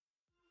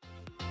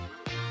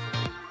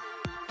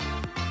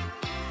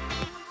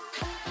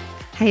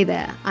Hey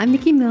there, I'm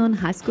Nikki Milne,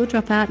 high school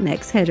dropout and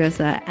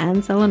ex-hairdresser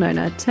and salon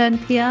owner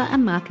turned PR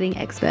and marketing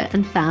expert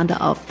and founder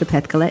of the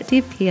Peth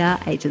Collective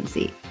PR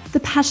agency. The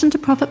Passion to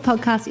Profit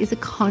podcast is a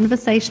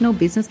conversational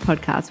business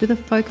podcast with a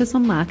focus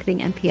on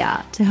marketing and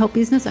PR to help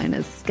business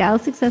owners scale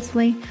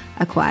successfully,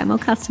 acquire more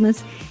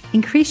customers,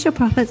 increase your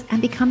profits,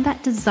 and become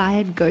that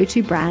desired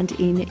go-to brand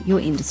in your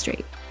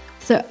industry.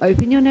 So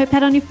open your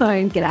notepad on your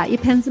phone, get out your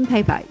pens and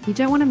paper. You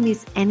don't want to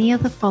miss any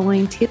of the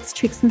following tips,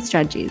 tricks, and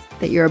strategies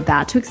that you're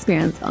about to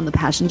experience on the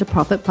Passion to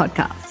Profit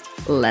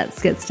podcast.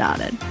 Let's get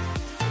started.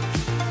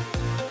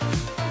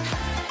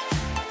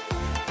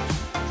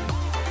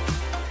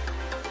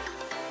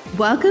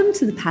 Welcome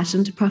to the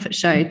Passion to Profit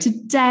show.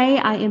 Today,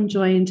 I am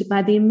joined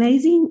by the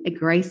amazing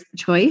Grace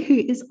Choi, who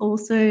is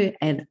also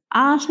an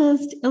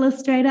artist,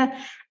 illustrator,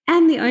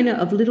 and the owner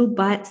of Little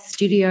Bites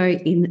Studio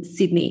in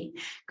Sydney.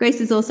 Grace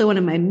is also one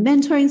of my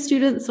mentoring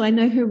students, so I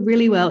know her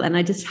really well, and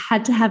I just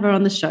had to have her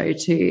on the show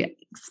to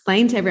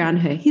explain to everyone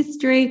her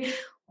history,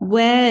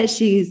 where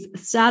she's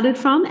started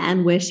from,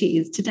 and where she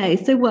is today.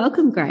 So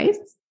welcome, Grace.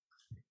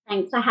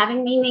 Thanks for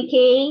having me,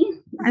 Nikki.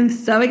 I'm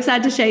so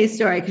excited to share your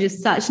story because you're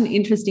such an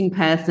interesting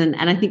person,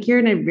 and I think you're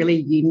in a really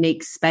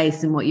unique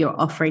space in what you're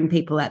offering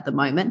people at the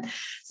moment.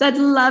 So I'd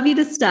love you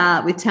to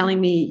start with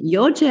telling me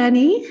your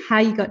journey, how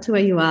you got to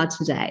where you are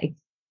today.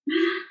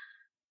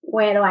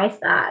 Where do I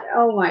start?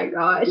 Oh, my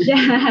gosh.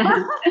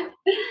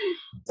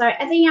 So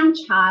as a young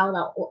child,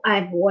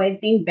 I've always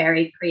been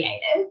very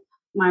creative.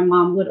 My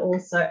mum would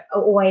also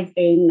always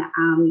been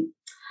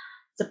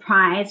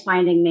surprised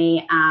finding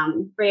me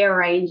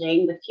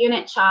rearranging the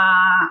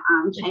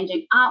furniture,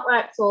 changing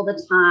artworks all the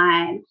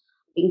time,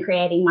 been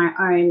creating my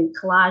own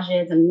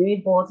collages and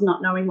mood boards,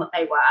 not knowing what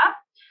they were.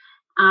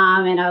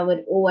 And I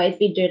would always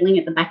be doodling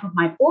at the back of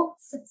my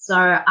books. So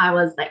I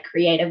was that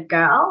creative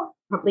girl,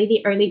 probably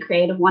the only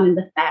creative one in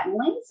the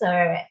family.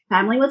 So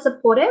family was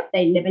supportive.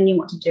 They never knew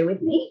what to do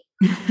with me.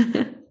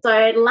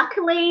 So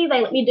luckily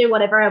they let me do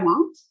whatever I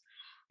want.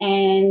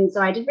 And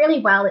so I did really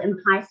well in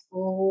high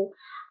school.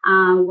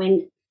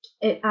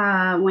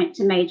 Went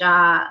to major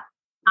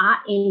art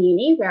in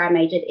uni where I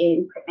majored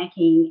in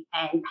printmaking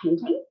and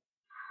painting.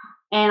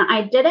 And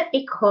I did it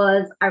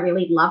because I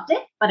really loved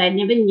it, but I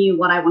never knew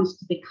what I wanted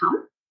to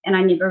become, and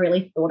I never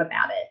really thought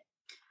about it.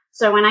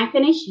 So when I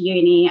finished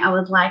uni, I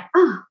was like,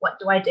 what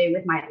do I do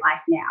with my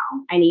life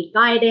now? I need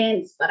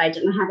guidance, but I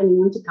didn't have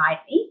anyone to guide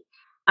me.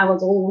 I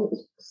was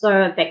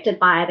also affected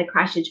by the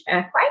Christchurch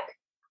earthquake.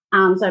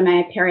 So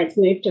my parents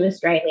moved to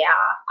Australia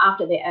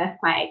after the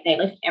earthquake. They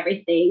left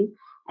everything.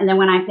 And then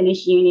when I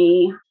finished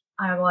uni,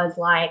 I was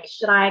like,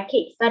 should I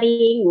keep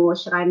studying or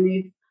should I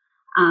move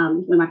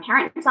where my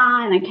parents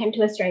are? And I came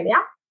to Australia,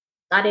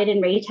 studied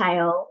in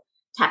retail,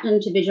 tapped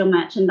into visual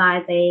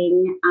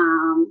merchandising,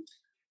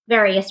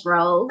 various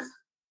roles,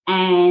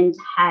 and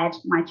had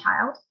my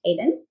child,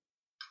 Aiden.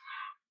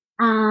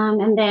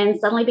 And then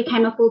suddenly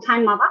became a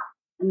full-time mother.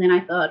 And then I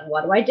thought,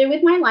 what do I do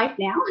with my life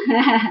now?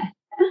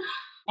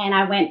 And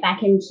I went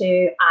back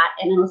into art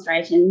and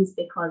illustrations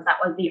because that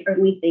was the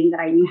only thing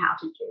that I knew how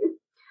to do.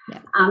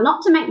 Yeah.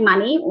 Not to make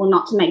money or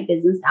not to make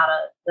business out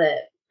of the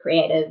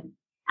creative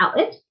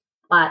outlet,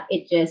 but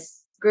it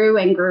just grew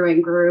and grew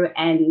and grew.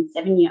 And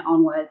 7 years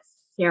onwards,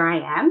 here I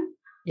am.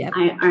 Yep.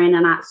 I own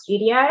an art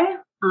studio.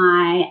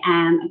 I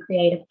am a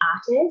creative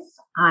artist.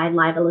 I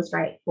live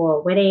illustrate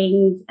for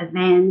weddings,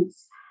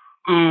 events,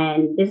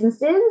 and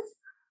businesses.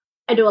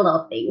 I do a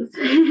lot of things.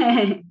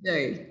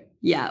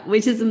 Yeah,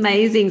 which is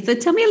amazing. So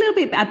tell me a little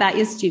bit about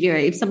your studio.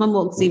 If someone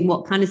walks in,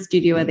 what kind of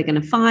studio are they going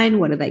to find?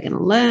 What are they going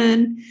to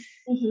learn?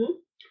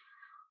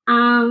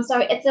 Mm-hmm. So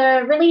it's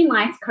a really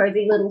nice,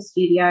 cozy little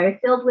studio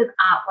filled with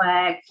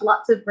artworks,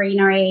 lots of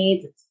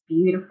greeneries. It's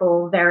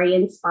beautiful, very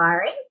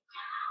inspiring.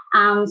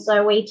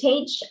 So we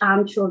teach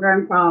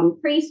children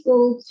from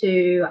preschool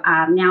to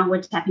now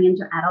we're tapping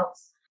into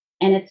adults.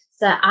 And it's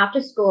an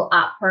after-school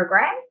art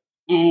program.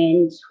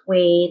 And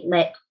we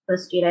let the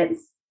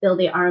students build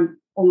their own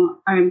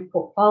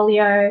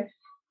portfolio,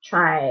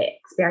 try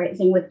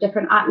experiencing with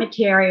different art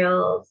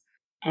materials,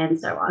 and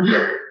so on.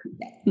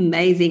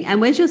 Amazing.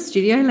 And where's your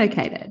studio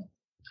located?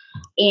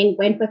 In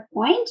Wentworth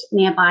Point,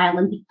 nearby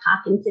Olympic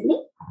Park in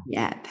Sydney.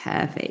 Yeah,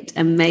 perfect.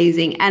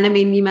 Amazing. And I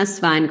mean, you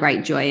must find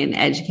great joy in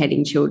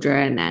educating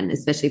children, and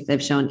especially if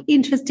they've shown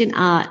interest in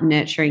art,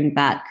 nurturing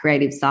that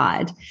creative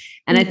side.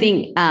 And I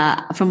think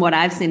from what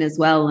I've seen as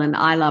well, and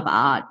I love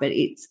art, but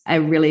it's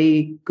a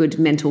really good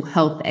mental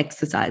health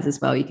exercise as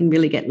well. You can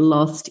really get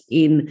lost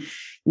in,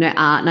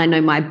 art. And I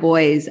know my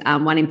boys,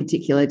 one in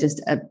particular,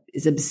 just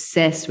is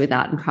obsessed with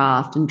art and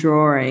craft and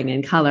drawing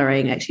and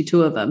colouring, actually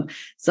 2 of them.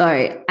 So,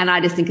 and I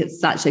just think it's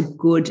such a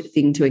good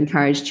thing to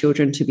encourage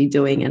children to be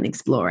doing and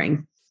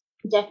exploring.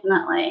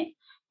 Definitely.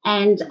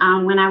 And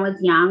when I was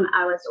young,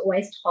 I was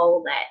always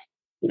told that,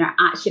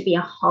 art should be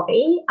a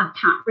hobby. I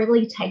can't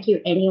really take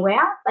you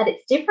anywhere, but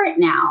it's different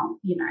now.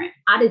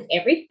 Art is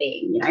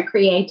everything,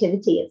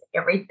 creativity is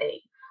everything.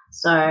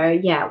 So,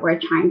 yeah, we're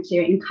trying to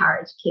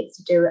encourage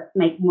kids to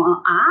make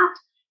more art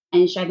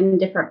and show them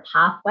different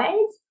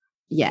pathways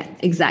Yeah,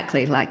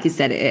 exactly. Like you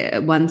said,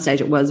 at one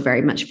stage it was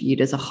very much viewed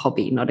as a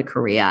hobby, not a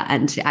career.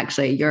 And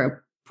actually, you're a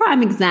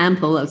prime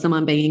example of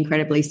someone being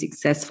incredibly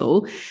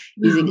successful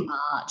using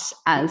art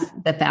as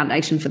the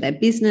foundation for their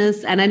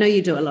business. And I know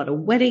you do a lot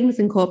of weddings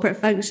and corporate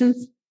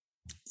functions.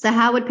 So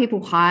how would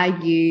people hire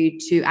you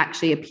to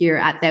actually appear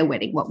at their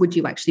wedding? What would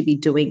you actually be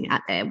doing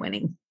at their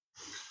wedding?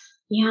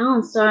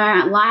 Yeah, so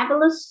live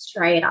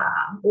illustrator.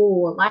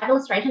 Oh, live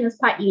illustration is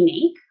quite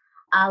unique.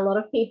 A lot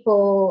of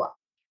people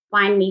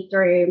find me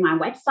through my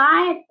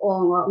website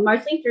or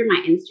mostly through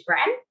my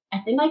Instagram. I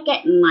think I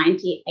get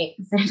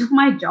 98% of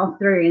my job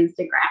through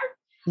Instagram.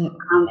 Yep.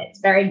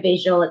 It's very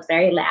visual, it's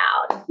very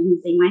loud. You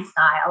can see my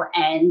style.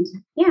 And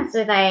yeah,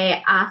 so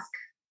they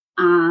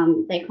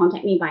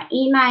contact me by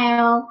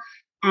email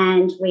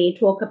and we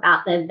talk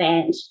about the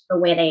event, the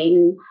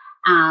wedding,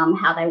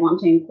 how they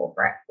want to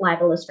incorporate live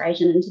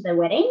illustration into the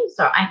wedding.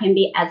 So I can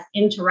be as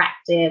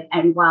interactive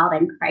and wild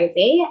and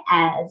crazy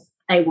as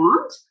they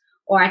want,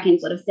 or I can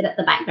sort of sit at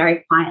the back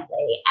very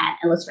quietly and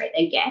illustrate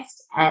their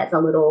guest as a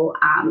little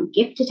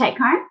gift to take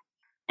home.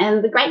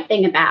 And the great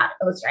thing about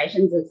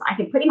illustrations is I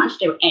can pretty much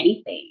do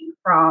anything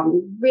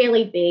from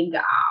really big,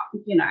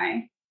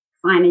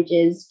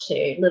 signages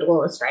to little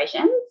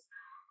illustrations.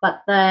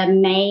 But the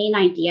main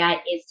idea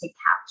is to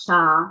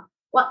capture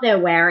what they're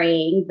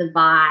wearing, the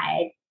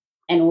vibe,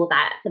 and all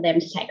that for them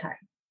to take home.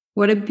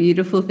 What a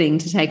beautiful thing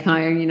to take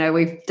home. You know,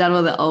 we've done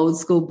all the old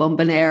school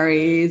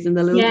bomboneries and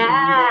the little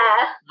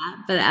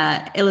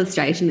but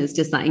illustration is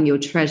just something you'll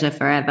treasure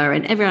forever.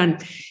 And everyone,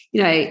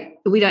 you know,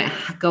 we don't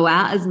go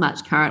out as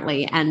much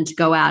currently and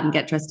go out and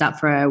get dressed up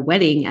for a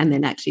wedding and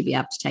then actually be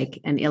able to take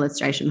an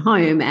illustration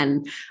home.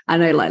 And I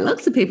know like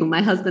lots of people,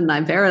 my husband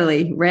and I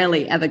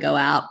rarely ever go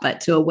out, but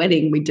to a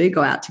wedding, we do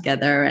go out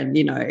together and,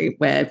 you know,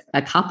 we're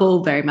a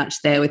couple very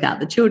much there without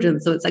the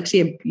children. So it's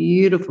actually a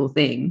beautiful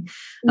thing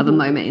of a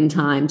moment in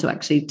time to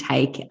actually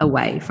take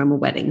away from a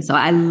wedding. So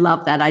I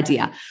love that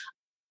idea.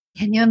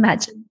 Can you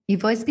imagine?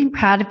 You've always been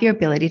proud of your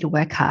ability to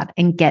work hard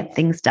and get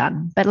things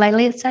done, but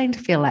lately it's starting to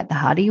feel like the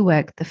harder you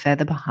work, the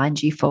further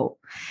behind you fall.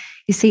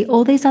 You see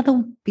all these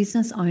other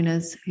business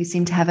owners who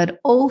seem to have it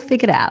all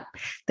figured out.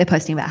 They're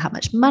posting about how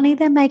much money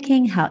they're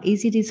making, how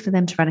easy it is for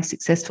them to run a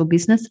successful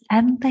business,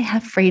 and they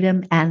have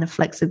freedom and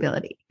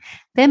flexibility.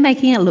 They're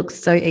making it look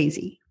so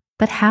easy.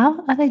 But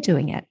how are they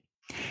doing it?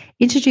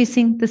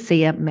 Introducing the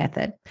SIA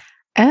method.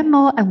 Earn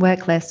more and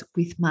work less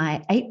with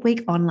my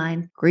 8-week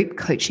online group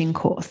coaching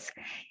course.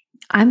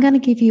 I'm going to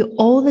give you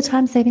all the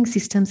time-saving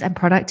systems and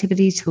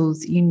productivity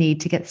tools you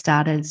need to get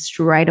started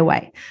straight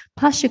away.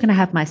 Plus, you're going to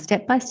have my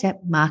step-by-step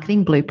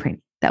marketing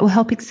blueprint that will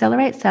help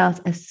accelerate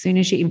sales as soon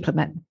as you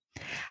implement.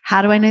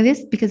 How do I know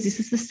this? Because this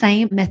is the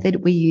same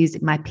method we use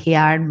in my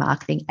PR and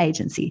marketing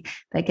agency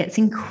that gets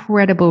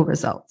incredible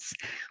results.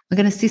 We're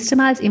going to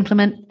systemize,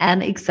 implement,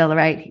 and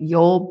accelerate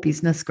your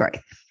business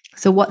growth.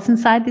 So what's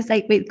inside this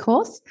 8-week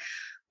course?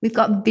 We've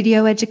got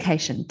video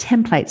education,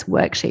 templates,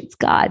 worksheets,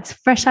 guides,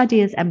 fresh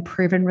ideas, and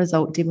proven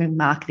result-driven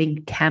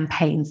marketing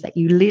campaigns that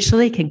you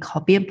literally can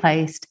copy and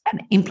paste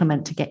and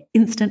implement to get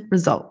instant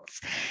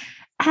results.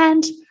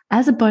 And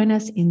as a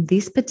bonus in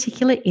this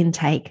particular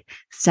intake,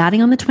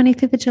 starting on the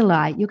 25th of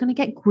July, you're going to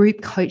get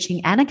group coaching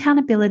and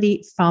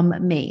accountability from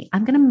me.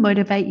 I'm going to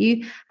motivate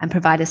you and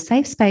provide a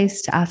safe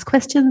space to ask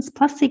questions,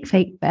 plus seek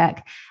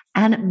feedback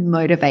and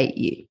motivate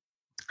you.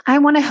 I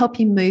want to help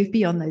you move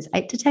beyond those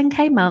 8 to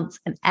 10K months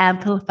and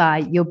amplify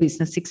your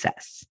business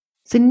success.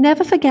 So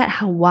never forget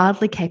how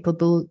wildly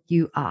capable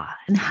you are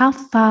and how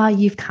far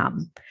you've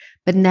come.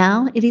 But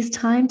now it is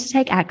time to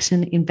take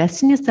action,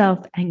 invest in yourself,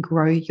 and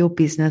grow your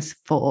business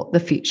for the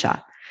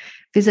future.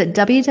 Visit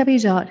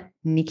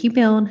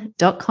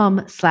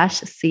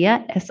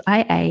www.nikkimilne.com/SIA,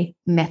 SIA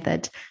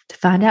method to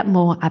find out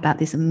more about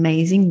this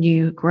amazing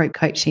new group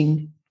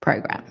coaching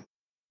program.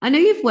 I know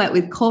you've worked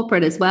with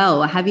corporate as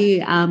well. Have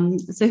you?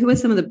 So who are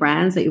some of the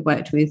brands that you've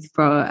worked with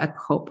for a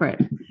corporate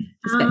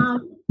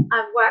perspective?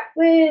 I've worked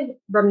with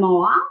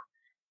Ramoa,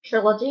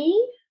 Trilogy,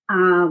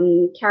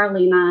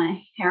 Carolina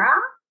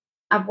Herrera.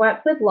 I've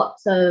worked with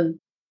lots of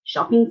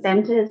shopping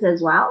centres as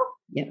well.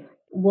 Yep.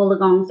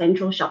 Wollongong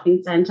Central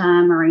Shopping Centre,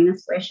 Marina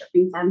Square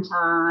Shopping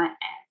Centre,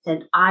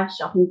 St Ives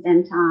Shopping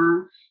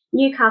Centre,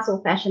 Newcastle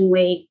Fashion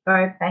Week,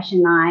 Vogue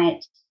Fashion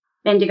Night,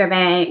 Bendigo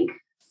Bank,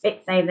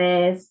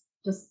 Specsavers,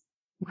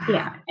 wow.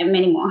 Yeah, and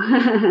many more.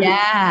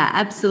 Yeah,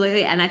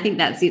 absolutely. And I think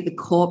that's it, the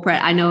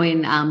corporate. I know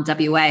in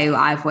WA,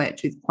 I've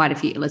worked with quite a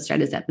few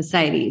illustrators at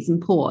Mercedes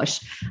and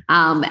Porsche.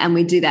 And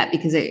we do that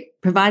because it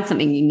provides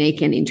something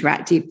unique and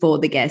interactive for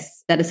the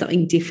guests that is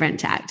something different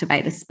to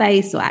activate a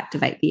space or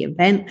activate the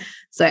event.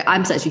 So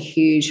I'm such a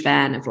huge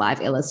fan of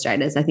live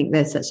illustrators. I think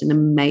they're such an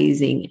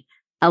amazing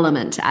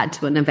element to add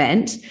to an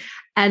event.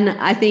 And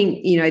I think,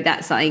 you know,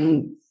 that's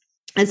something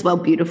as well,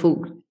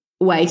 beautiful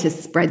way to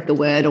spread the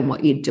word on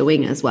what you're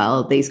doing as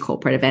well, these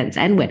corporate events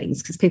and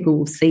weddings, because people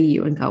will see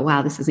you and go,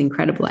 wow, this is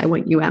incredible. I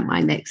want you at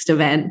my next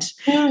event.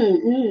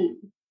 Mm-hmm.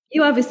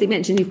 You obviously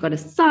mentioned you've got a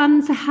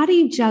son. So how do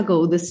you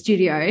juggle the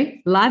studio,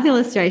 live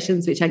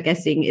illustrations, which I'm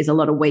guessing is a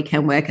lot of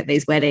weekend work at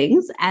these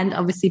weddings, and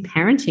obviously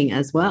parenting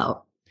as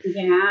well?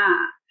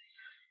 Yeah.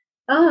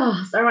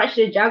 Oh, so much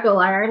to juggle.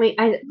 I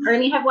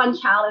only have one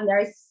child and there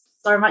is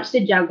so much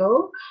to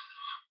juggle.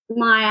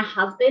 My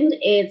husband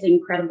is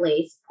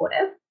incredibly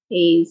supportive.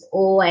 He's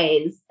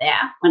always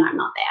there when I'm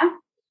not there.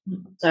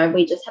 So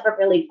we just have a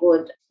really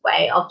good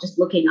way of just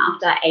looking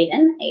after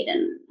Aiden.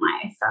 Aiden,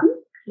 my son,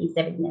 he's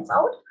 7 years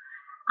old.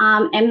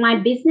 And my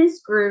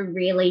business grew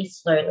really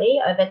slowly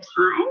over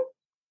time.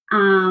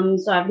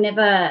 So I've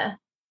never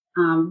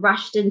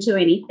rushed into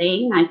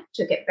anything. I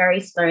took it very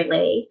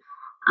slowly.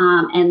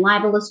 And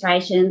live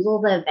illustrations,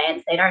 all the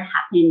events, they don't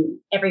happen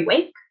every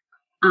week.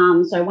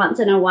 So once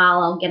in a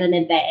while, I'll get an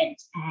event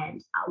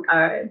and I'll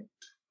go.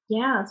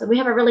 Yeah, so we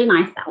have a really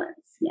nice balance.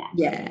 Yeah.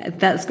 Yeah,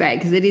 that's great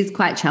because it is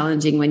quite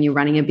challenging when you're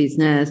running a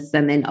business,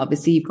 and then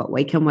obviously you've got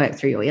weekend work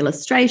through your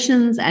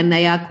illustrations, and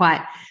they are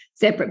quite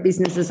separate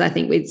businesses, I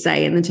think we'd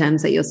say, in the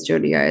terms that your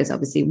studio is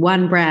obviously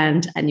one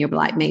brand and you're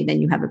like me, then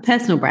you have a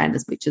personal brand,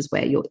 which is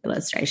where your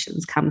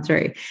illustrations come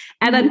through.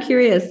 And I'm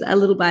curious, A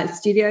Little Bite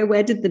Studio,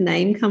 where did the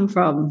name come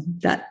from?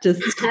 That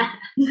just... So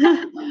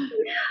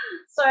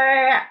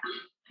I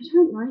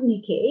don't know,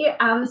 Nikki.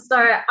 So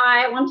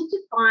I wanted to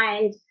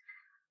find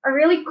a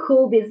really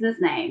cool business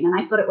name, and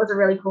I thought it was a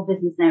really cool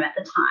business name at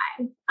the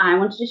time. I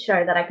wanted to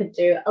show that I could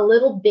do a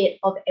little bit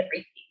of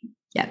everything.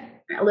 Yeah.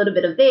 A little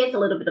bit of this, a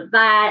little bit of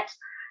that.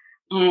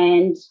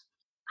 And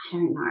I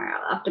don't know,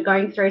 after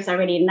going through so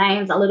many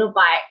names, A Little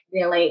Bite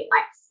really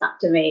stuck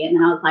to me. And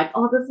I was like,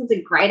 oh, this is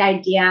a great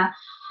idea.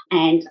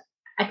 And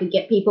I could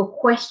get people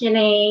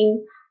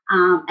questioning,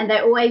 and they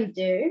always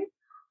do.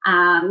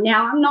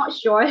 Now I'm not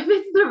sure if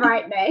it's the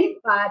right name,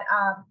 but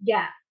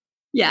yeah.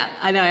 Yeah,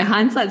 I know.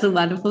 Hindsight's a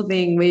wonderful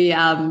thing.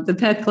 The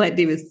Perth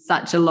Collective is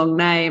such a long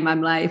name.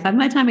 I'm like, if I have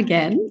my time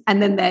again.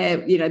 And then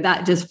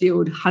that just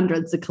fueled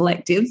hundreds of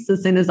collectives.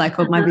 As soon as I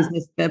called my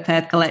business the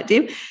Perth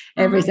Collective,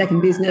 every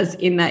second business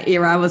in that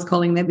era was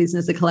calling their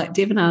business a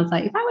collective. And I was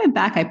like, if I went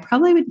back, I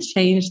probably would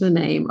change the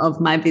name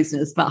of my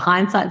business. But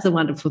hindsight's a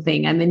wonderful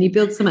thing. And then you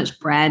build so much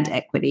brand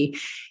equity.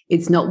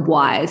 It's not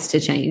wise to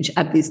change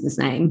a business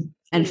name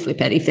and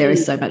flip it if there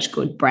is so much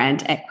good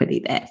brand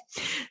equity there.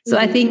 So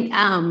I think,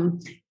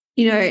 and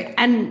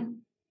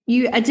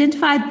you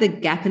identified the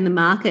gap in the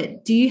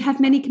market. Do you have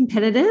many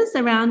competitors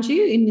around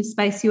you in the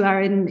space you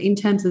are in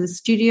terms of the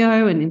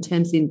studio and in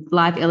terms of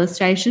live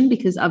illustration?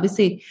 Because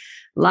obviously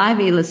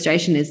live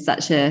illustration is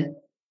such a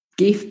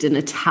gift and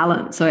a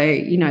talent. So,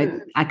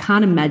 I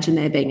can't imagine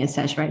there being a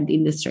saturated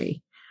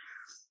industry.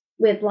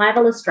 With live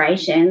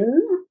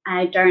illustration,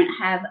 I don't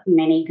have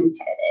many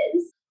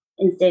competitors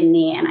in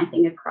Sydney and I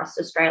think across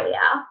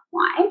Australia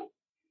wide.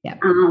 Yeah.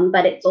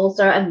 But it's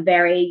also a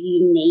very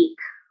unique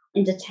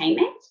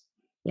entertainment.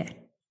 Yeah.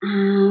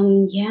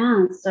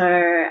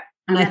 So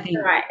and I think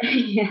right.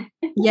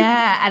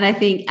 Yeah. And I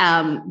think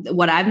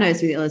what I've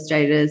noticed with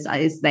illustrators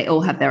is they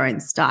all have their own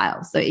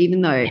style. So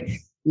even though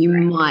you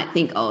might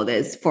think, oh,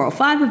 there's 4 or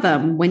 5 of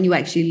them, when you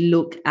actually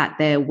look at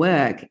their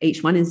work,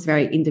 each one is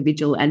very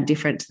individual and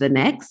different to the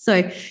next.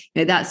 So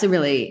that's a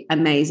really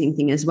amazing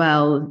thing as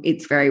well.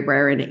 It's very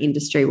rare in an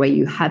industry where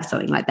you have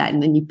something like that,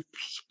 and then you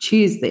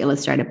choose the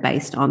illustrator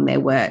based on their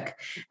work.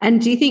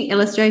 And do you think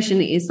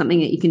illustration is something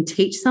that you can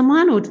teach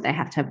someone, or do they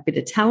have to have a bit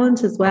of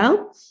talent as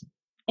well?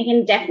 It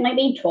can definitely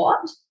be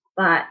taught,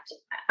 but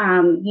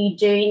you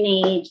do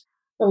need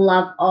the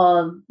love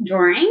of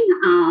drawing.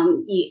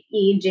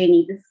 You do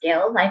need the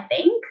skills, I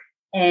think,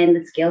 and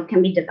the skills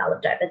can be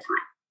developed over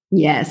time.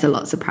 Yeah, so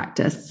lots of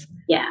practice.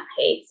 Yeah,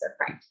 heaps of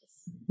practice.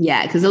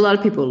 Yeah, because a lot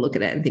of people look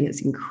at it and think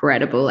it's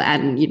incredible.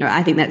 And,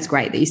 I think that's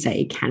great that you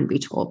say it can be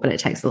taught, but it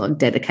takes a lot of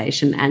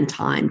dedication and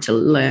time to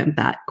learn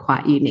that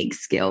quite unique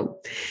skill.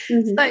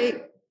 Mm-hmm.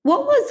 So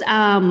what was,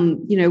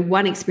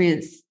 one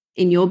experience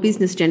in your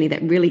business journey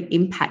that really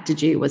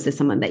impacted you? Was there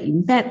someone that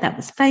you met that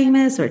was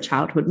famous, or a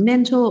childhood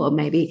mentor, or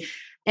maybe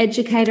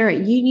educator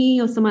at uni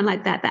or someone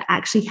like that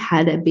actually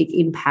had a big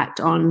impact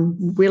on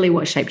really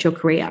what shaped your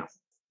career?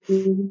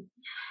 Mm-hmm.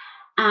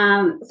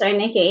 So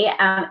Nikki,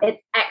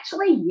 it's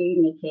actually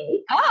you,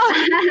 Nikki. Oh,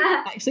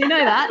 I actually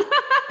know that.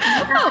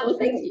 Oh,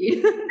 thank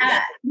you.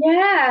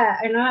 Yeah,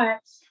 I know.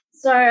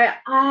 So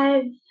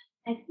I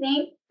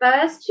think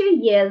first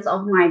 2 years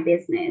of my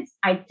business,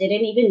 I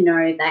didn't even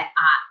know that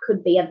art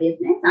could be a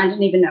business. I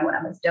didn't even know what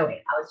I was doing.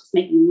 I was just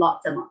making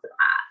lots and lots of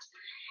art.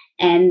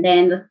 And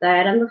then the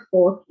 3rd and the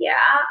 4th year,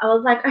 I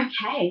was like,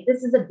 okay,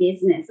 this is a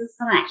business. This is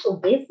an actual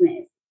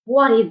business.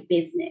 What is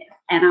business?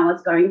 And I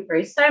was going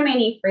through so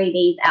many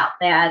freebies out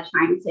there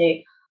trying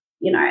to,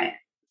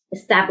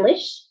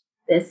 establish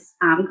this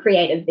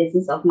creative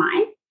business of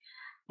mine.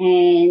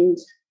 And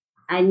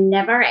I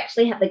never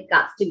actually had the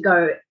guts to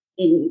go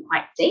in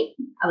quite deep.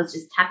 I was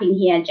just tapping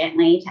here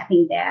gently,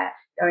 tapping there,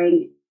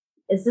 going,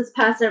 is this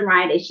person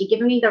right? Is she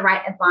giving me the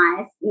right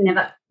advice?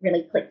 Never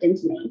really clicked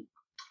into me.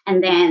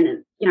 And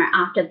then,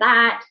 after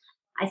that,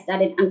 I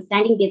started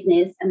understanding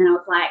business. And then I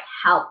was like,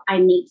 help, I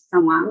need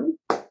someone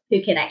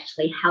who can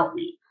actually help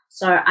me.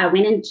 So I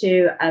went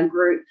into a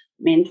group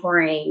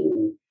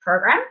mentoring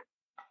program,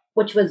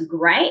 which was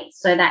great.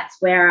 So that's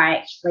where I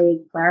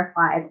actually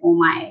clarified all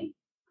my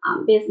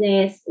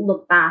business,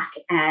 looked back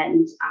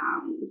and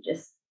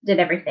just did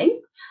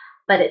everything.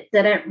 But it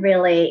didn't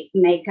really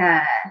make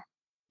a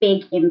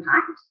big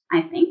impact,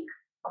 I think.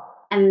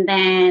 And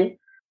then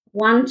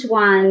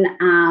one-to-one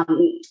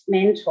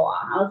mentor,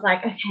 I was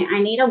like, okay,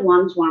 I need a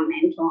one-to-one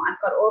mentor.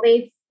 I've got all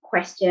these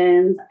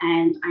questions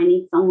and I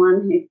need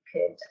someone who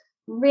could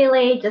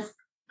really just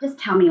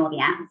tell me all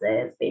the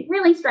answers, be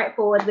really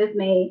straightforward with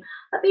me,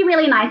 but be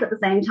really nice at the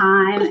same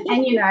time and,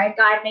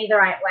 guide me the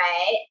right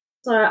way.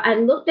 So I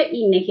looked at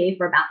you, Nikki,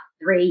 for about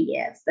 3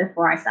 years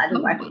before I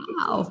started working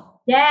with you.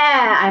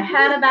 Yeah, I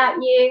heard about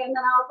you and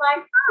then I was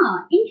like, oh,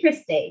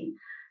 interesting.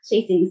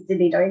 She seems to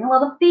be doing a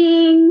lot of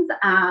things.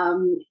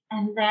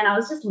 And then I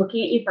was just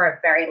looking at you for a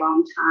very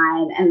long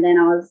time. And then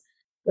I was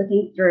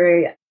looking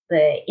through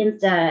the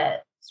Insta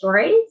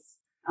stories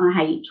on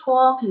how you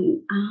talk.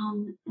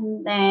 And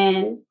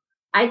then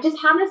I just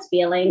have this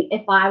feeling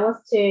if I was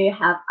to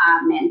have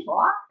a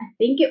mentor, I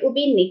think it would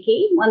be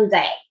Nikki one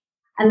day.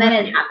 And then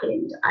it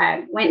happened.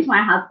 I went to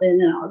my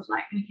husband and I was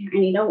like, okay,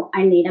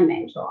 I need a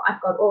mentor.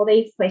 I've got all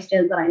these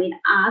questions that I need to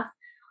ask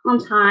on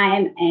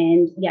time.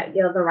 And yeah,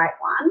 you're the right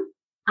one.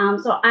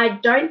 So I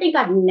don't think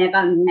I've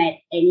never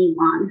met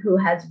anyone who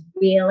has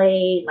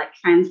really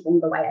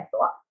transformed the way I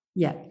thought.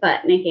 Yeah.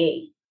 But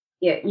Nikki,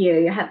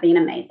 you have been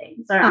amazing.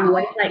 So I'm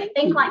always like,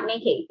 think like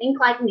Nikki.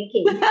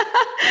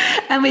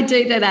 And we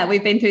do that.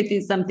 We've been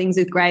through some things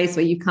with Grace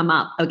where you come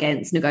up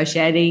against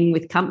negotiating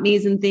with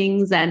companies and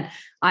things. And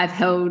I've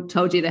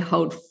told you to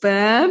hold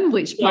firm,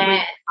 which probably in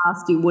the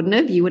past you wouldn't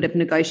have. You would have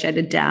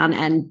negotiated down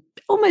and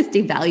almost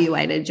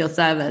devaluated your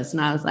service.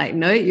 And I was like,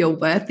 no, you're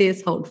worth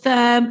this. Hold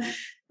firm.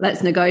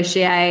 Let's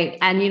negotiate.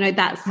 And,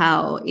 that's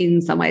how,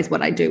 in some ways,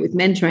 what I do with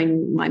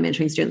mentoring, my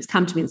mentoring students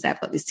come to me and say, I've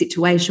got this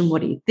situation.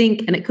 What do you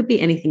think? And it could be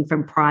anything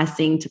from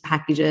pricing to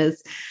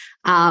packages.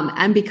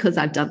 And because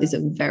I've done this a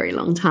very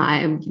long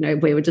time,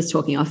 we were just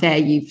talking off air,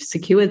 you've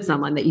secured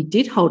someone that you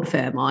did hold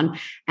firm on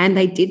and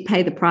they did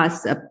pay the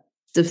price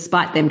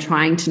despite them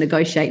trying to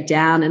negotiate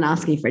down and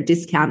asking for a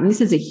discount. And this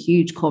is a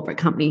huge corporate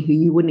company who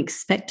you wouldn't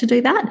expect to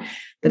do that,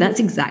 but that's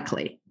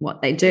exactly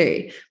what they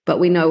do. But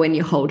we know when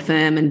you hold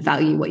firm and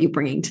value what you're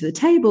bringing to the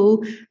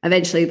table,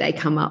 eventually they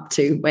come up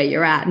to where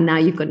you're at. And now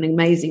you've got an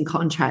amazing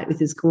contract with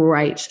this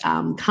great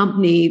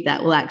company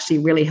that will actually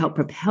really help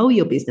propel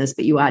your business,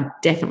 but you are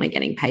definitely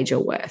getting paid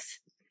your worth.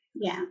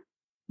 Yeah.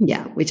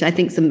 Yeah, which I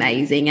think is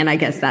amazing. And I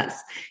guess that's,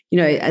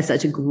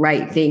 such a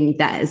great thing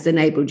that has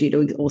enabled you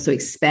to also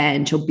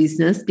expand your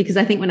business. Because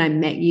I think when I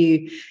met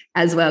you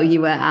as well,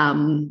 you were,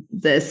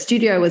 the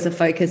studio was a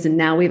focus and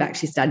now we've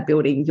actually started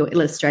building your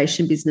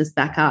illustration business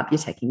back up. You're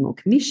taking more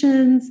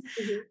commissions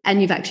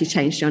and you've actually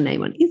changed your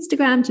name on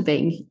Instagram to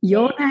being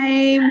your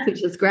name,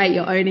 which is great.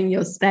 You're owning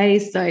your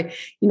space. So,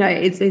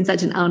 it's been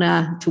such an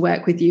honor to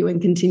work with you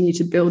and continue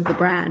to build the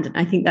brand. And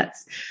I think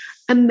that's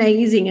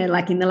amazing.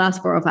 And in the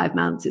last 4 or 5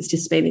 months, it's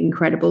just been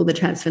incredible, the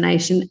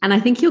transformation. And I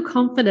think your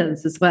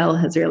confidence as well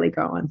has really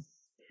grown.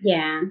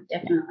 Yeah,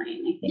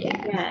 definitely.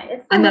 Yeah.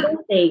 It's the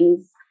little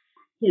things,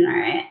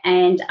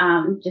 and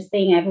just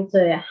being able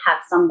to have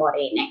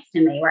somebody next to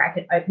me where I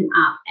could open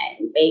up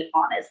and be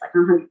honest,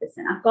 100%.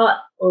 I've got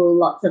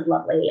lots of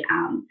lovely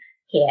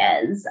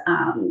peers,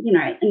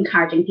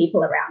 encouraging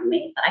people around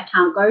me, but I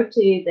can't go to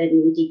the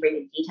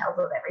nitty-gritty details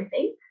of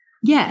everything.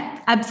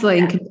 Yeah,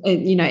 absolutely.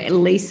 Yeah.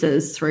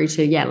 Leases through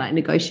to,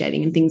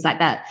 negotiating and things like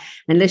that.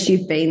 Unless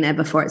you've been there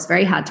before, it's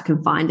very hard to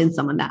confide in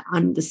someone that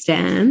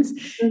understands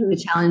the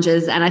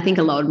challenges. And I think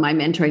a lot of my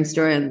mentoring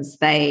students,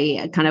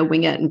 they kind of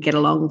wing it and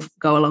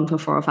go along for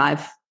 4 or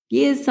 5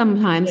 years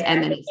sometimes. Yeah,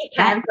 and then it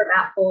can for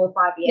about 4 or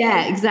 5 years.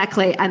 Yeah,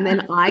 exactly. And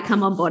then I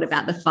come on board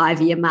about the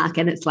 5-year mark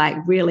and it's like,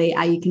 really,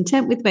 are you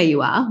content with where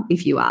you are?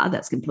 If you are,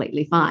 that's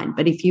completely fine.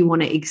 But if you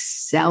want to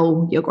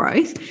excel your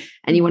growth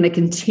and you want to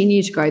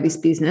continue to grow this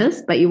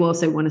business, but you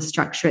also want to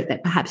structure it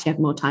that perhaps you have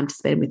more time to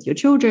spend with your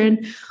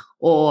children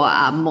or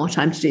more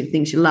time to do the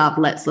things you love,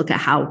 let's look at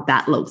how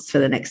that looks for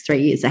the next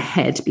 3 years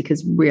ahead,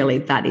 because really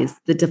that is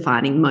the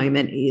defining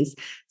moment, is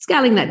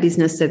scaling that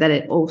business so that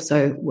it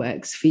also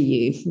works for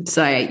you.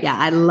 So yeah,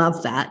 I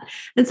love that.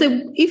 And so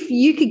if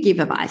you could give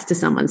advice to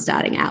someone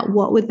starting out,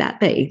 what would that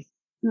be?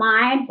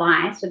 My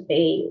advice would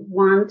be,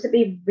 one, to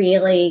be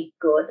really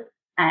good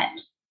at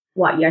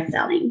what you're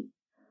selling.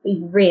 Be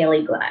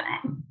really good at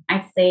it.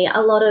 I see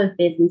a lot of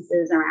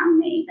businesses around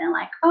me, they're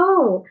like,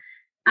 oh,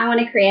 I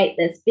want to create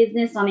this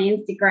business on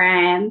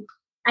Instagram.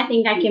 I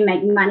think I can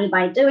make money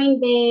by doing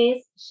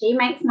this. She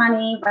makes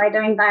money by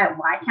doing that.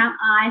 Why can't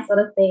I? Sort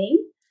of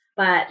thing.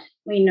 But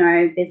we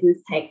know business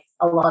takes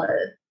a lot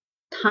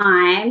of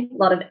time, a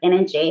lot of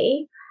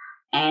energy,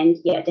 and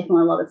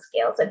definitely a lot of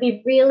skill. So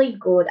be really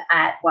good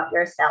at what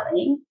you're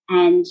selling.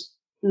 And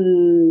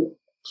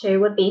 2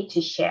 would be to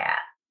share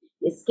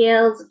your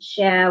skills,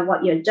 share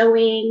what you're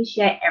doing,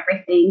 share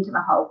everything to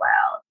the whole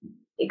world.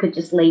 It could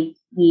just lead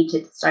you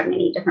to so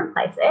many different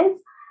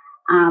places.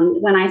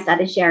 When I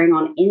started sharing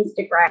on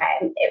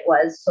Instagram, it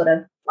was sort of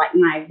like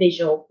my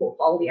visual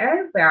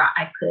portfolio where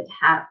I could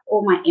have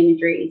all my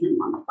imageries in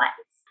one place.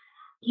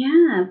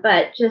 Yeah,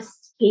 but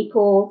just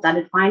people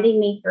started finding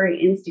me through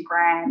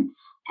Instagram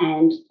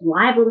and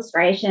live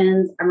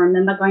illustrations. I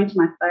remember going to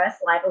my first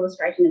live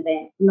illustration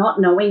event,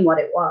 not knowing what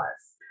it was.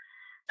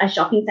 A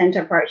shopping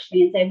centre approached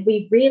me and said,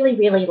 "We really,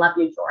 really love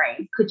your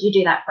drawings. Could you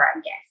do that for our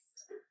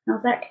guest?" And I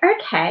was like,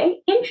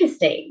 "Okay,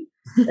 interesting.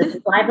 This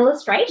is live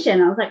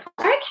illustration." I was like,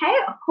 "Okay,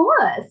 of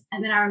course."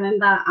 And then I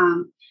remember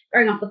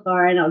going off the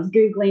phone, I was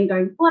Googling,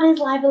 going, "What is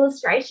live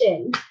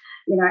illustration?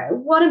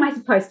 What am I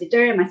supposed to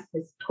do? Am I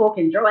supposed to talk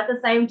and draw at the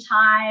same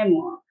time,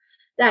 or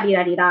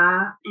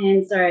da-di-da-di-da?"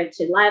 And so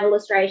to live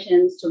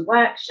illustrations, to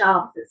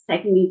workshops, it's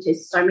taken me to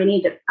so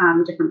many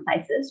different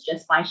places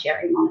just by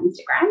sharing on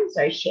Instagram.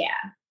 So share.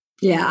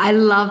 Yeah, I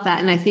love that.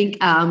 And I think,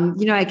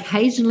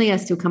 occasionally I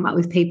still come up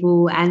with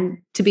people, and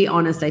to be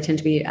honest, they tend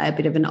to be a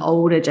bit of an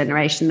older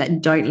generation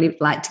that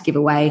don't like to give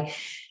away.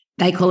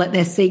 They call it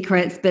their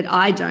secrets, but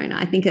I don't.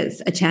 I think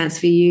it's a chance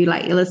for you.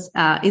 Like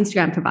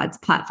Instagram provides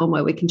a platform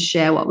where we can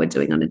share what we're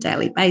doing on a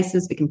daily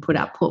basis. We can put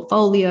our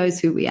portfolios,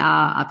 who we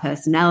are, our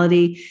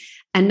personality,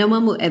 and no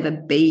one will ever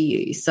be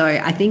you. So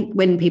I think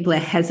when people are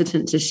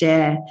hesitant to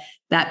share,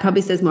 that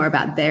probably says more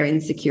about their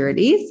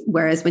insecurities.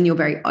 Whereas when you're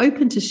very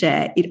open to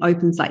share, it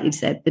opens, like you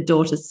said, the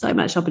door to so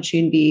much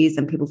opportunities,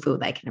 and people feel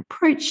they can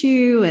approach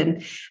you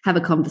and have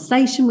a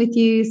conversation with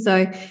you.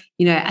 So,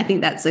 I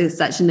think that's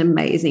such an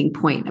amazing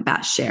point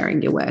about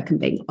sharing your work and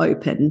being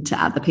open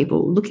to other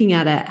people looking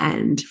at it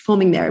and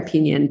forming their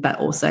opinion, but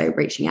also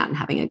reaching out and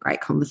having a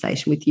great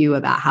conversation with you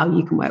about how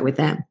you can work with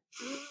them.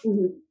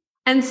 Mm-hmm.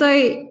 And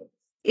so,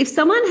 if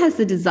someone has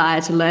the desire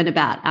to learn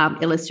about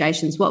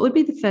illustrations, what would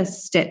be the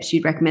first steps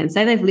you'd recommend?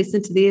 Say they've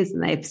listened to this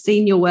and they've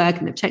seen your work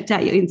and they've checked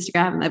out your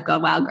Instagram and they've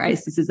gone, "Wow,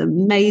 Grace, this is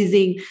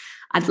amazing.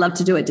 I'd love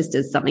to do it just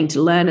as something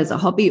to learn as a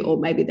hobby." Or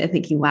maybe they're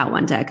thinking, "Wow,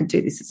 one day I could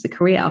do this as a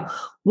career."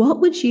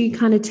 What would you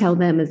kind of tell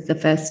them as the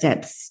first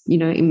steps,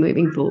 in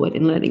moving forward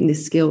in learning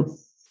this skill?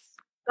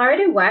 Go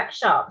to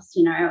workshops,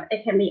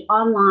 it can be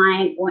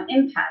online or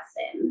in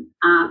person.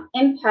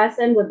 In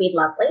person would be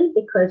lovely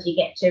because you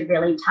get to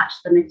really touch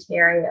the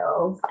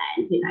materials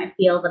and,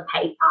 feel the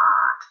paper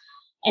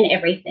and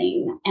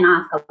everything and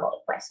ask a lot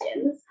of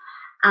questions.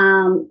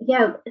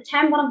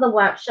 Attend one of the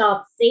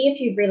workshops, see if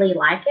you really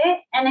like it.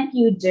 And if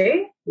you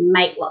do,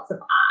 make lots of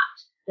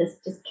art.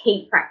 Just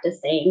keep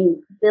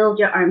practicing, build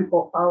your own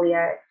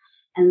portfolio.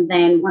 And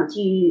then once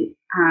you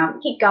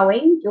keep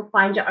going, you'll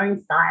find your own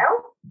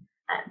style.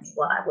 That's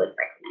what I would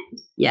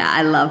recommend. Yeah,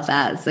 I love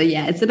that. So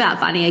yeah, it's about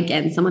finding,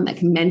 again, someone that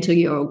can mentor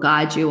you or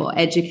guide you or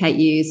educate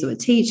you. So a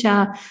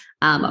teacher.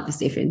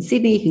 Obviously, if you're in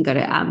Sydney, you can go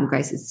to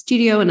Grace's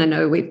studio. And I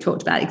know we've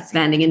talked about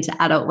expanding into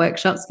adult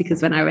workshops,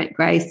 because when I went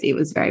Grace, it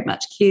was very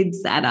much kids.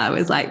 And I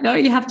was like, "No,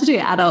 you have to do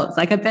adults."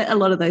 Like, I bet a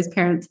lot of those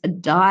parents are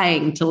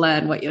dying to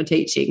learn what you're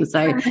teaching.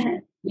 So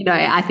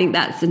I think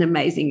that's an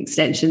amazing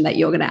extension that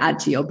you're going to add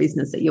to your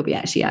business, that you'll be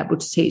actually able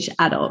to teach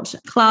adult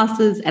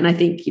classes. And I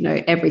think,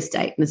 every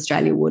state in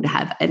Australia would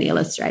have an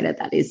illustrator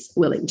that is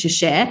willing to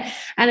share.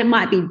 And it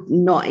might be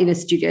not in a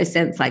studio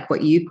sense like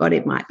what you've got.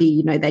 It might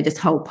be, they just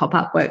hold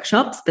pop-up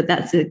workshops, but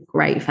that's a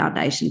great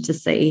foundation to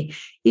see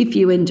if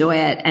you enjoy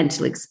it and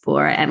to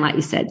explore it. And like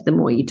you said, the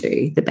more you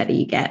do, the better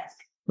you get,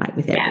 like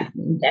with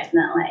everything.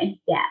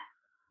 Definitely. Yeah.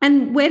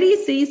 And where do you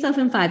see yourself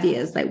in 5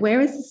 years? Like, where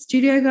is the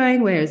studio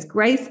going? Where is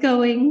Grace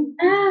going?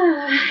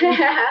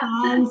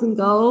 Plans and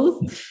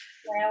goals?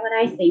 Where would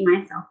I see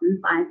myself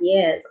in 5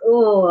 years?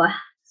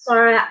 So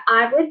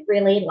I would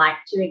really like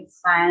to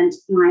expand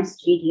my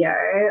studio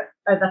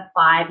over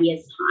 5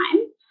 years'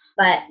 time,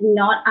 but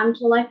not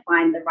until I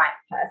find the right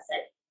person.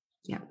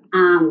 Yeah.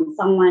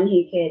 Someone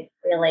who could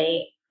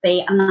really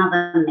be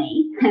another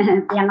me,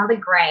 be another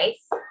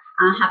Grace,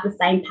 have the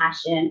same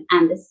passion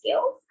and the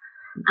skills.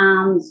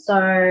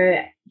 So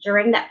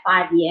during that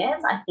 5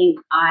 years, I think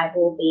I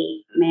will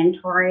be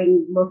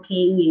mentoring,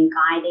 looking and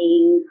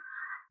guiding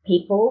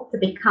people to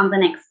become the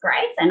next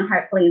Grace. And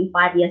hopefully in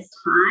 5 years'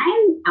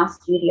 time, our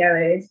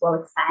studios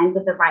will expand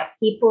with the right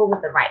people,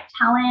 with the right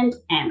talent,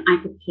 and I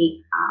could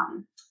keep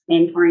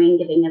mentoring and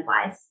giving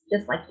advice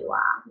just like you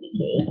are,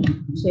 Nikki,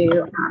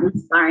 to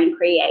inspiring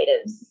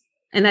creatives.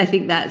 And I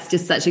think that's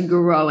just such a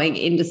growing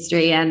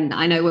industry. And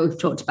I know we've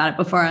talked about it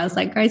before. I was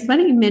like, "Grace, why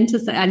don't you mentor?"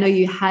 I know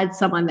you had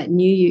someone that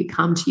knew you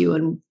come to you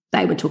and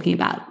they were talking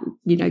about,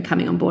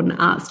 coming on board an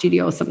art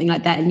studio or something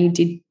like that. And you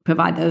did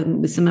provide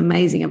them with some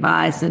amazing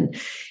advice. And,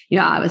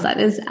 I was like,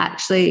 there's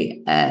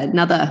actually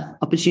another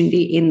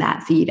opportunity in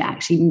that for you to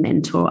actually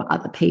mentor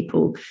other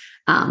people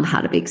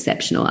how to be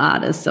exceptional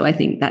artists. So I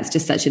think that's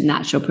just such a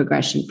natural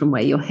progression from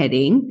where you're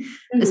heading,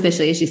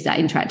 especially as you start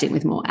interacting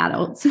with more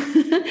adults.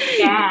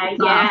 Yeah.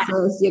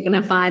 You're going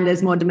to find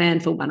there's more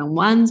demand for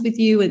one-on-ones with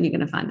you, and you're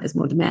going to find there's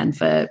more demand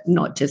for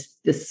not just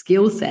the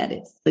skill set,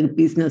 it's the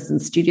business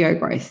and studio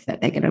growth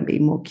that they're going to be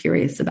more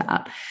curious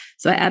about.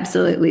 So I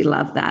absolutely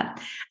love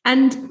that.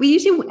 And we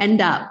usually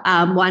wind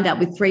up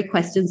with 3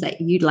 questions that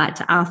you'd like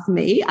to ask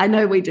me. I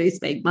know we do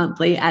speak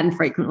monthly and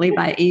frequently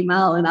by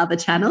email and other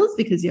channels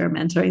because you're a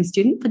mentoring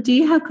student, but do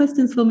you have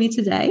questions for me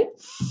today?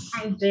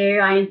 I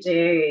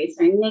do.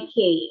 So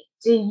Nikki,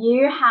 do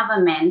you have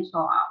a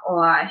mentor,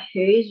 or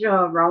who's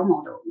your role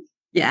model?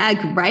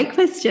 Yeah, great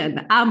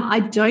question. I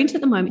don't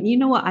at the moment. You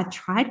know what? I've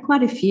tried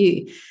quite a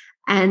few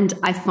and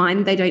I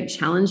find they don't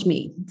challenge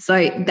me.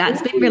 So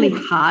that's been really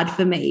hard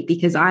for me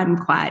because I'm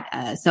quite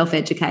a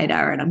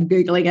self-educator and I'm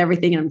Googling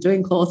everything and I'm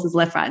doing courses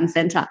left, right, and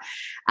center.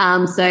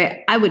 So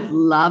I would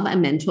love a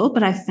mentor,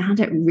 but I found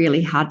it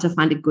really hard to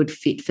find a good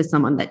fit for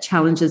someone that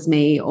challenges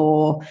me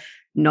or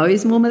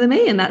knows more than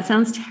me. And that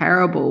sounds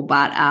terrible.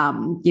 But,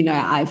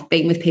 I've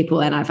been with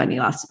people and I've only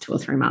lasted 2 or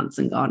 3 months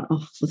and gone,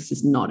 oh, this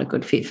is not a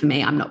good fit for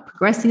me. I'm not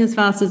progressing as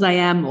fast as I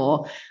am,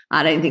 or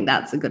I don't think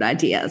that's a good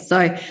idea.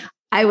 So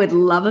I would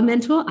love a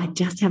mentor. I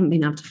just haven't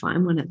been able to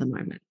find one at the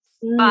moment.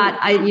 But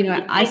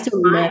I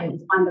still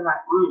learn. Find the right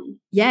one.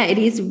 Yeah, it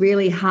is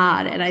really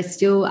hard. And I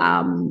still,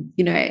 I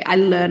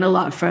learn a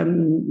lot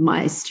from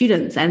my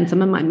students and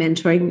some of my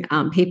mentoring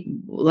people,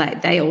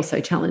 like they also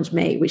challenge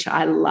me, which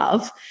I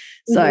love.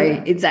 So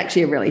it's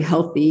actually a really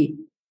healthy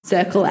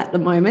circle at the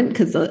moment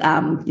because,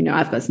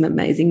 I've got some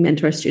amazing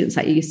mentor students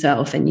like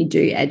yourself and you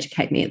do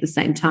educate me at the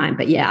same time.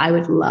 But yeah, I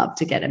would love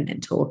to get a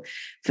mentor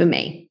for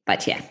me.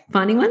 But yeah,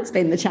 finding one's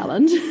been the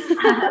challenge.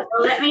 Well,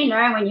 let me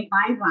know when you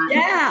find one.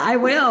 Yeah, I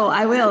will.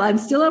 I'm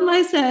still on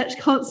my search,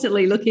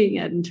 constantly looking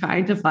and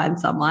trying to find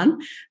someone.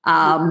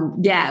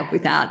 I've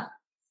looked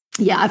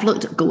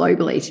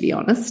globally, to be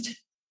honest.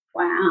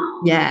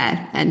 Wow.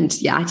 Yeah. And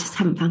I just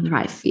haven't found the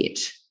right fit.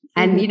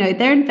 And,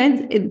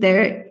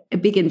 they're a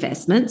big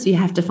investment. So you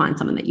have to find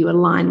someone that you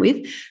align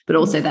with, but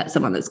also that's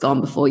someone that's gone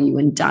before you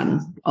and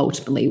done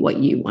ultimately what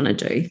you want to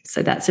do.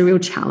 So that's a real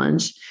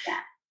challenge.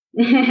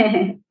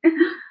 Yeah.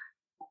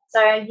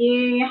 So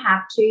you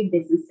have 2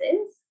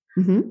 businesses.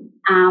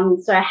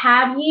 Mm-hmm. So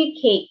how do you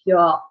keep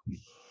your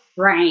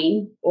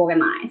brain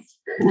organized?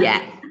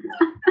 Yeah.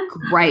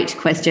 Great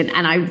question.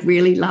 And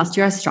last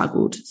year I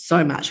struggled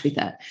so much with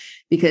it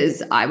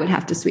because I would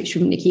have to switch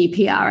from Nikki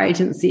PR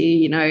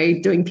agency,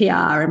 doing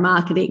PR and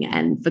marketing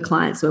and for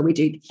clients where we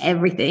do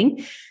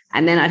everything.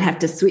 And then I'd have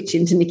to switch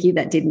into Nikki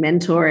that did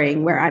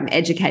mentoring where I'm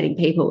educating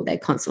people. They're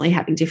constantly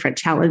having different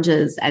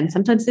challenges. And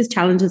sometimes those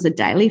challenges are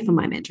daily for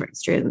my mentoring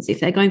students.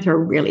 If they're going through a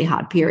really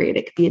hard period,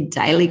 it could be a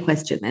daily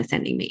question they're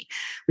sending me,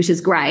 which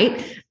is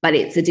great, but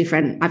I've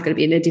got to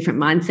be in a different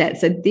mindset.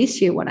 So this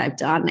year, what I've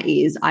done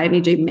is I only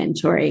do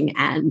mentoring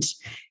and,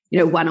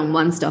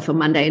 one-on-one stuff on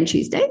Monday and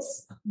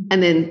Tuesdays.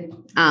 And then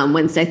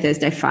Wednesday,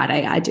 Thursday,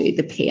 Friday, I do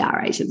the PR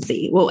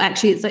agency. Well,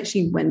 actually, it's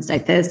actually Wednesday,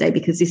 Thursday,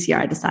 because this year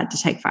I decided to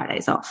take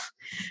Fridays off.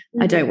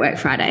 I don't work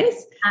Fridays.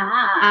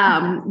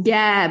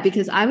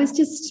 Because I was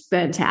just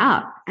burnt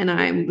out and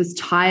I was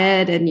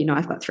tired and,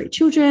 I've got 3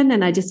 children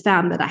and I just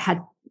found that I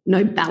had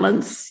no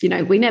balance.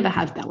 We never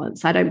have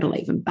balance. I don't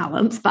believe in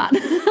balance, but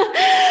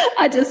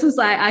I just was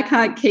like, I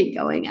can't keep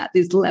going at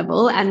this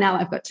level. And now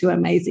I've got 2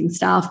 amazing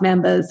staff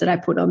members that I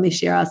put on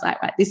this year. I was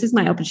like, right, this is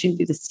my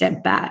opportunity to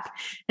step back.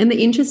 And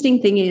the interesting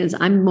thing is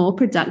I'm more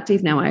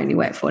productive now. I only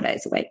work 4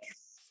 days a week.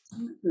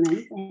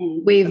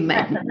 Amazing. We've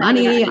made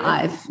money.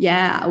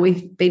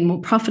 We've been more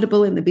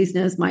profitable in the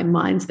business. My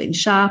mind's been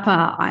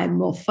sharper. I'm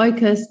more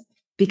focused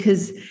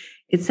because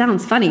it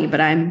sounds funny, but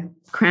I'm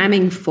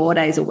cramming 4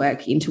 days of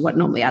work into what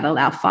normally I'd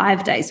allow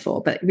 5 days for.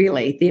 But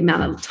really the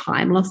amount of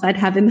time loss I'd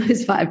have in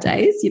those 5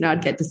 days,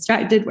 I'd get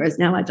distracted. Whereas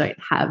now I don't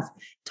have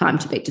time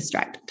to be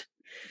distracted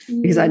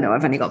because I know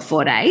I've only got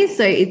 4 days.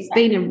 So it's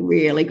been a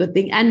really good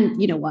thing.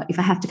 And you know what, if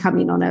I have to come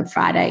in on a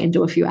Friday and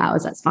do a few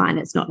hours, that's fine.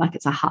 It's not like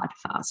it's a hard,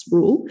 fast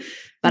rule.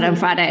 But on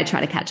Friday, I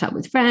try to catch up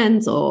with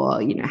friends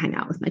or, hang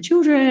out with my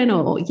children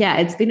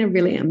it's been a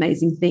really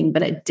amazing thing.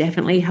 But it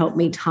definitely helped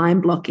me time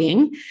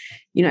blocking,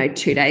 2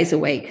 days a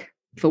week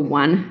for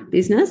one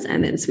business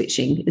and then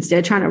switching instead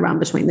of trying to run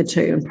between the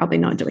 2 and probably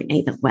not doing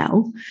either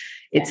well.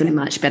 It's a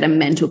much better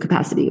mental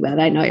capacity where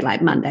I know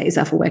like Mondays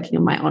are for working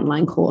on my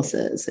online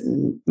courses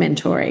and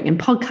mentoring and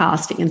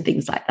podcasting and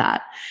things like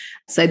that.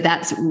 So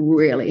that's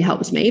really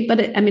helped me. But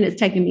it's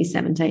taken me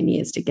 17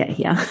 years to get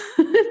here.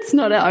 It's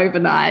not an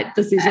overnight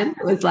decision.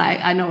 It was like,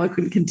 I know I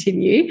couldn't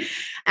continue.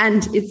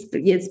 And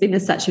it's been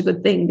such a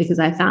good thing because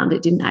I found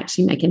it didn't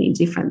actually make any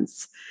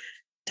difference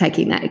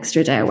taking that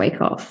extra day a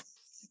week off.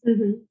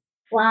 Mm-hmm.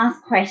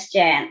 Last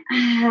question.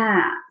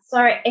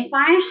 So if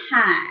I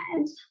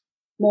had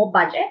more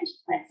budget,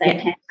 let's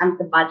say 10 times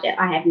the budget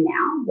I have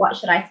now, what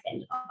should I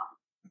spend it on?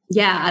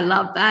 Yeah, I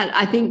love that.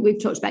 I think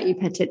we've talked about you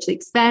potentially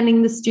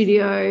expanding the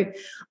studio.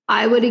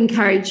 I would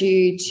encourage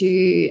you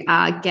to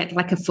get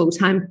like a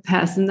full-time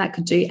person that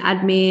could do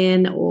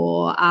admin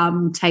or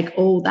take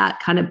all that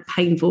kind of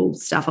painful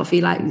stuff off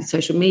you, like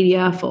social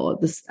media for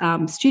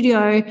the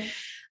studio.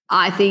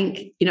 I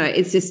think,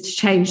 it's just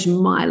changed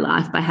my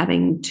life by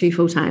having 2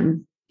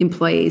 full-time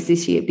employees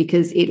this year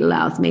because it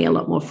allows me a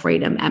lot more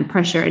freedom and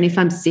pressure. And if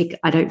I'm sick,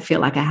 I don't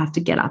feel like I have to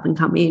get up and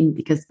come in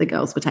because the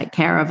girls will take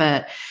care of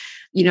it,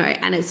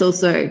 and it's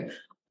also,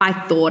 I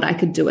thought I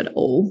could do it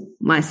all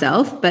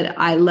myself, but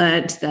I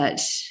learned that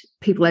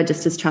people are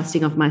just as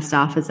trusting of my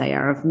staff as they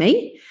are of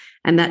me.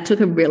 And that took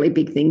a really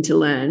big thing to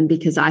learn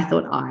because I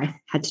thought I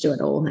had to do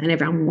it all and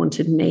everyone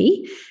wanted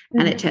me.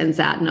 And it turns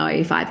out, no,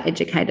 if I've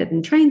educated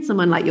and trained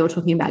someone, like you're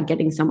talking about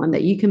getting someone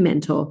that you can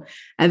mentor,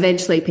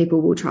 eventually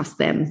people will trust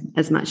them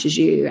as much as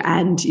you.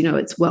 And, you know,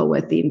 it's well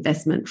worth the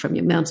investment from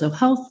your mental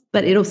health,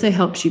 but it also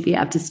helps you be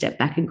able to step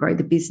back and grow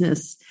the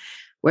business.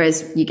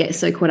 Whereas you get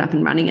so caught up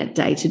in running it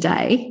day to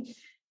day,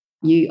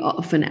 you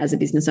often as a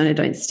business owner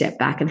don't step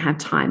back and have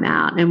time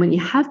out. And when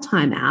you have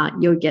time out,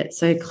 you'll get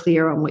so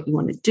clear on what you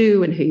want to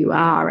do and who you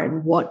are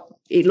and what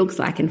it looks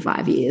like in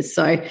 5 years.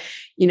 So,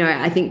 you know,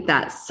 I think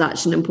that's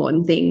such an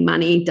important thing.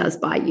 Money does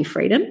buy you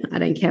freedom. I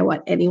don't care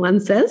what anyone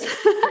says.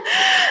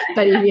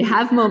 But if you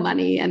have more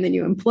money and then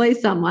you employ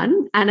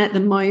someone, and at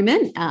the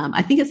moment,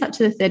 I think it's up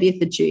to the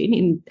 30th of June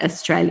in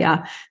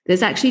Australia,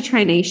 there's actually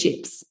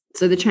traineeships.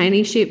 So the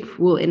traineeship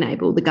will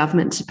enable the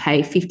government to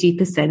pay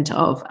 50%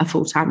 of a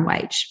full-time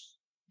wage.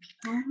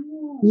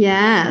 Oh.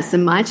 Yeah, so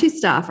my 2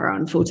 staff are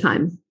on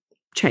full-time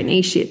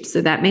traineeship. So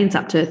that means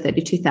up to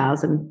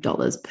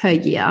 $32,000 per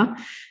year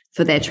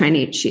for their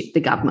traineeship the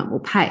government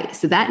will pay.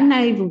 So that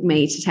enabled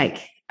me to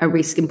take a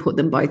risk and put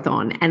them both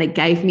on. And it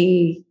gives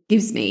me,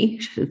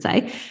 I should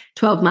say,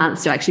 12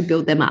 months to actually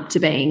build them up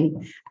to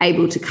being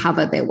able to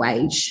cover their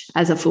wage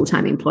as a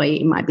full-time employee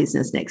in my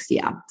business next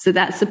year. So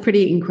that's a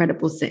pretty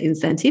incredible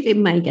incentive. It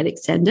may get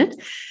extended.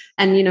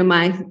 And, you know,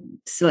 my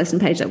Celeste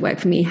and Paige that work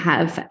for me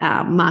have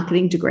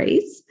marketing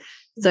degrees.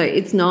 So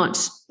it's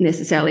not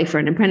necessarily for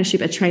an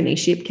apprenticeship. A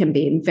traineeship can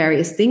be in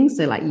various things.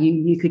 So like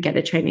you could get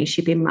a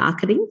traineeship in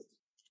marketing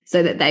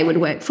so that they would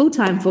work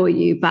full-time for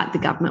you, but the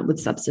government would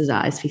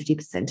subsidise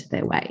 50% of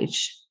their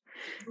wage.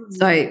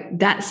 So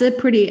that's a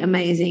pretty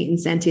amazing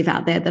incentive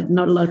out there that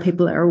not a lot of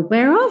people are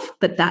aware of,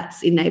 but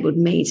that's enabled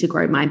me to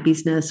grow my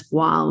business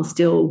while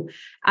still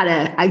at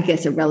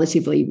a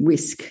relatively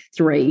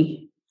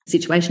risk-free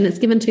situation. It's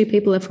given 2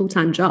 people a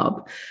full-time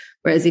job.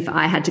 Whereas if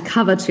I had to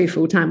cover 2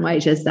 full-time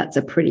wages, that's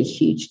a pretty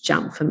huge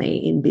jump for me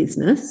in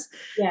business.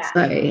 Yeah.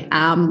 So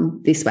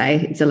this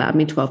way, it's allowed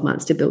me 12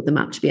 months to build them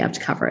up to be able to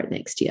cover it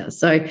next year.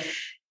 So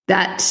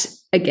that,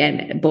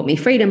 again, brought me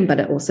freedom, but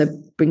it also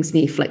brings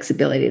me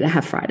flexibility to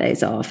have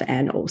Fridays off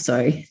and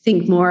also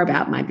think more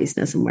about my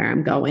business and where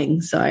I'm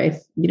going. So,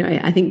 you know,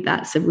 I think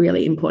that's a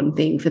really important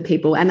thing for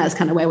people. And that's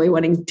kind of where we're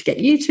wanting to get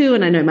you to.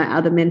 And I know my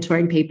other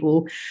mentoring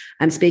people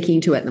I'm speaking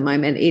to at the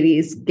moment, it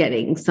is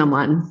getting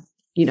someone,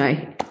 you know,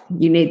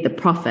 you need the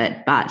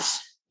profit, but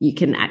you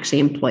can actually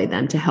employ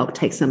them to help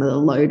take some of the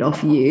load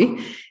off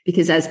you,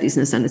 because as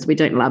business owners, we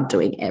don't love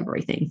doing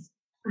everything.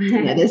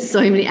 You know, there's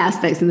so many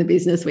aspects in the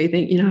business we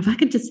think, you know, if I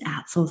could just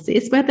outsource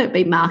this, whether it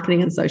be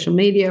marketing and social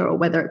media or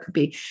whether it could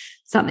be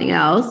something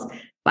else,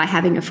 by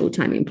having a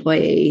full-time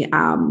employee,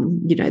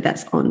 you know,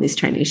 that's on this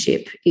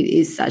traineeship, it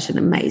is such an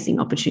amazing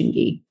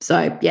opportunity.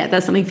 So, yeah,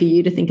 that's something for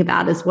you to think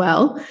about as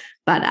well.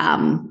 But,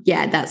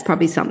 yeah, that's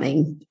probably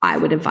something I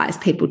would advise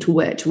people to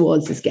work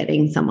towards, is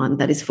getting someone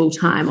that is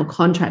full-time or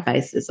contract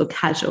basis or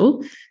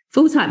casual,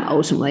 full-time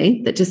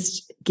ultimately, that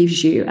just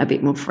gives you a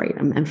bit more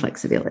freedom and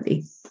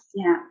flexibility.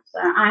 Yeah, so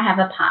I have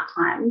a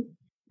part-time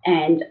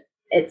and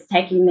it's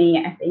taken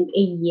me, I think, a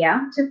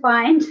year to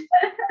find to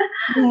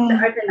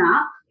open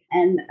up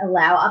and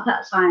allow a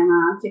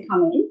part-timer to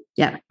come in.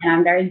 Yeah. And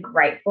I'm very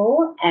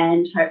grateful,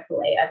 and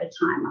hopefully over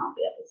time I'll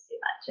be able to do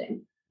that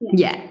too.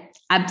 Yeah,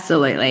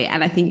 absolutely.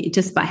 And I think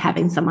just by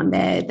having someone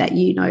there that,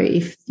 you know,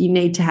 if you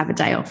need to have a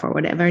day off or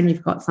whatever and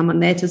you've got someone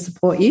there to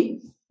support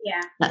you,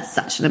 yeah, that's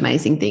such an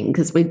amazing thing,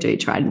 because we do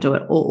try and do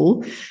it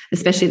all,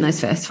 especially in those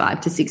first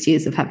 5 to 6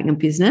 years of having a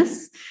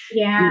business.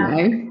 Yeah.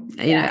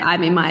 You know,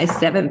 I'm in my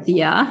 7th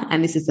year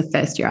and this is the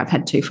first year I've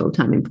had 2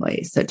 full-time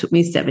employees. So it took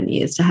me 7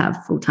 years to have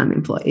full-time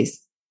employees.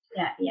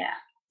 Yeah.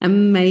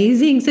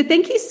 Amazing. So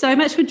thank you so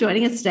much for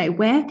joining us today.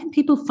 Where can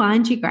people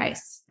find you,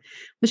 Grace?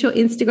 What's your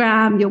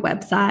Instagram, your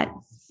website?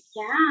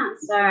 Yeah,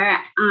 so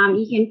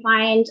you can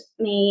find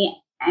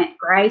me at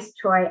Grace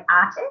Choi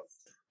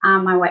Artist.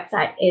 My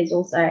website is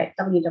also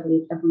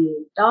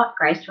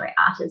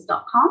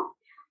www.gracechoiartist.com,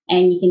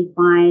 and you can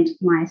find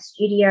my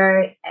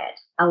studio at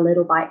A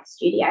Little Bite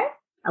Studio,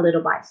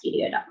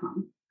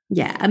 alittlebitestudio.com.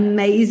 Yeah,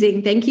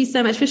 amazing. Thank you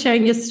so much for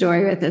sharing your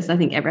story with us. I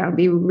think everyone will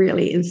be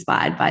really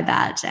inspired by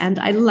that. And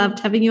I loved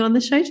having you on the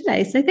show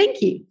today. So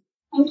thank you.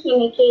 Thank you,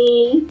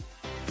 Nikki.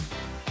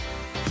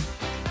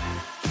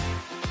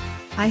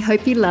 I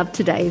hope you loved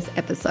today's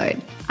episode.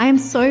 I am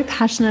so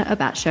passionate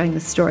about sharing the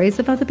stories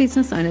of other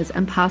business owners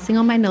and passing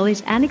on my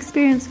knowledge and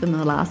experience from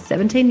the last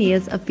 17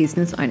 years of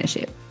business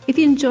ownership. If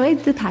you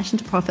enjoyed the Passion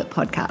to Profit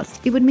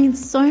podcast, it would mean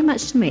so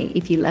much to me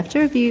if you left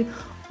a review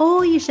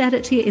or you shared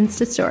it to your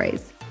Insta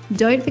stories.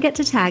 Don't forget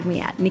to tag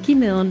me at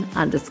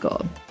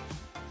nikkimilne_.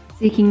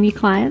 Seeking new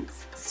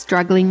clients?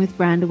 Struggling with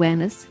brand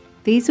awareness?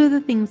 These were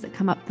the things that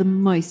come up the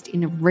most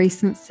in a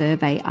recent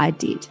survey I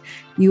did.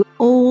 You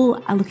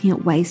all are looking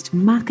at ways to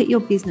market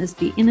your business,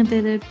 be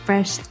innovative,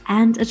 fresh,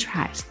 and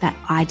attract that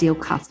ideal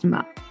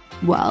customer.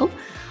 Well,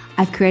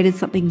 I've created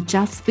something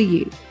just for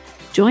you.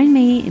 Join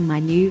me in my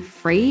new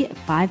free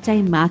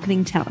 5-day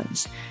marketing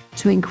challenge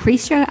to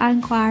increase your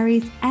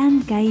inquiries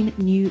and gain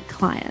new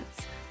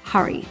clients.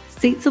 Hurry,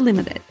 seats are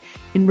limited.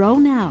 Enroll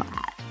now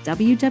at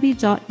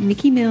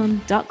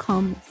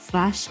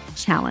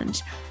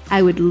www.nikkimilne.com/challenge.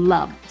 I would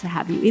love to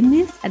have you in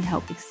this and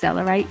help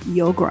accelerate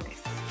your growth.